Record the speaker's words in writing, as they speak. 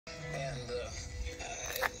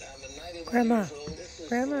Grandma,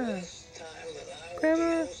 Grandma,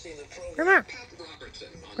 Grandma, Grandma,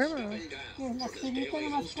 Grandma. La espinita de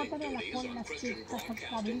mascota de la cola, las chiquitas, las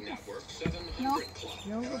cabritas. ¿No?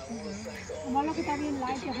 Nomás lo que está bien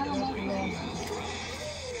light, déjalo más bien.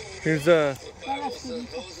 Here's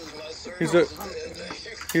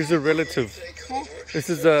a relative. This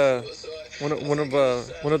is one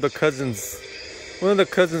of the cousins. One of the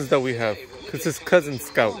cousins that we have. This is Cousin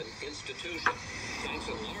Scout.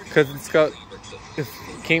 Cousin Scout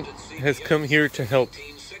has come here to help.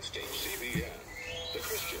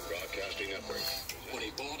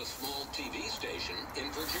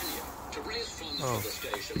 Oh.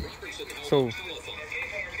 So,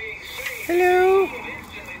 hello.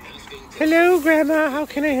 Hello, Grandma. How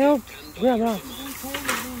can I help? Grandma.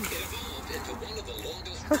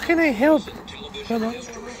 How can I help? Grandma.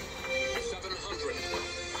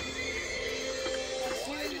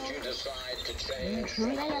 Why did you decide to change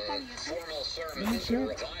formal sermons and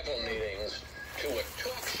revival meetings to a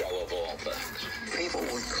talk show of all things? People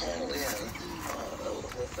would call in the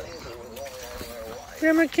things that were going on in their life.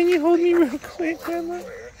 Grandma, can you hold me real quick, Grandma?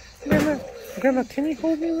 Grandma, can you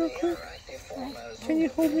hold me real quick? Can you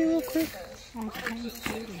hold me real quick?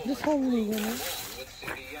 Just hold me, Grandma.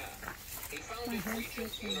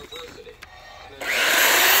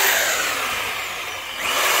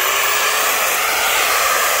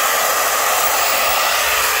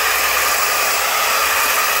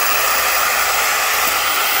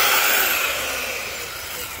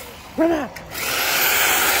 Grandma!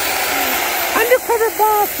 Undercover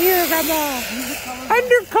boss here, Grandma!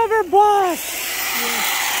 Undercover boss!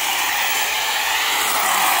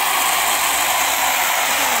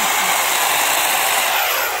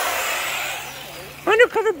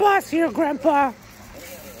 Undercover boss here, Grandpa!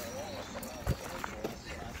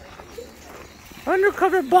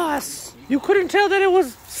 Undercover boss! You couldn't tell that it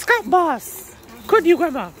was Scout Boss! Could you,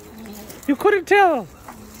 Grandma? You couldn't tell!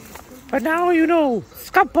 But now you know,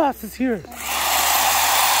 Scout Boss is here.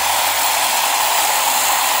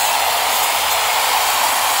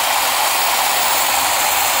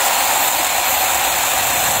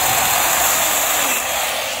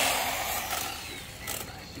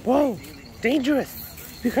 Whoa, dangerous.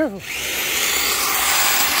 Be careful.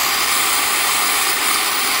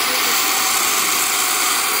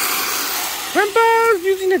 Grandpa's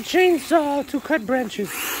using a chainsaw to cut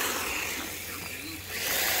branches.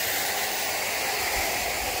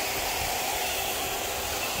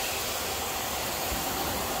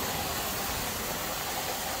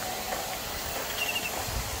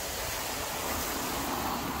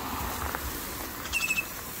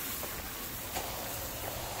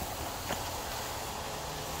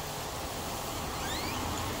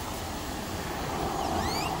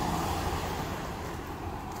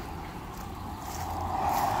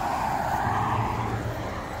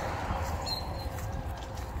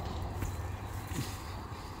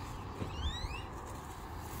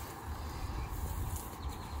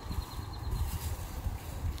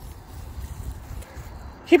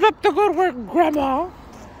 Keep up the good work, Grandma.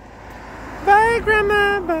 Bye,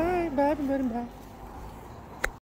 Grandma. Bye, bye, bye, bye.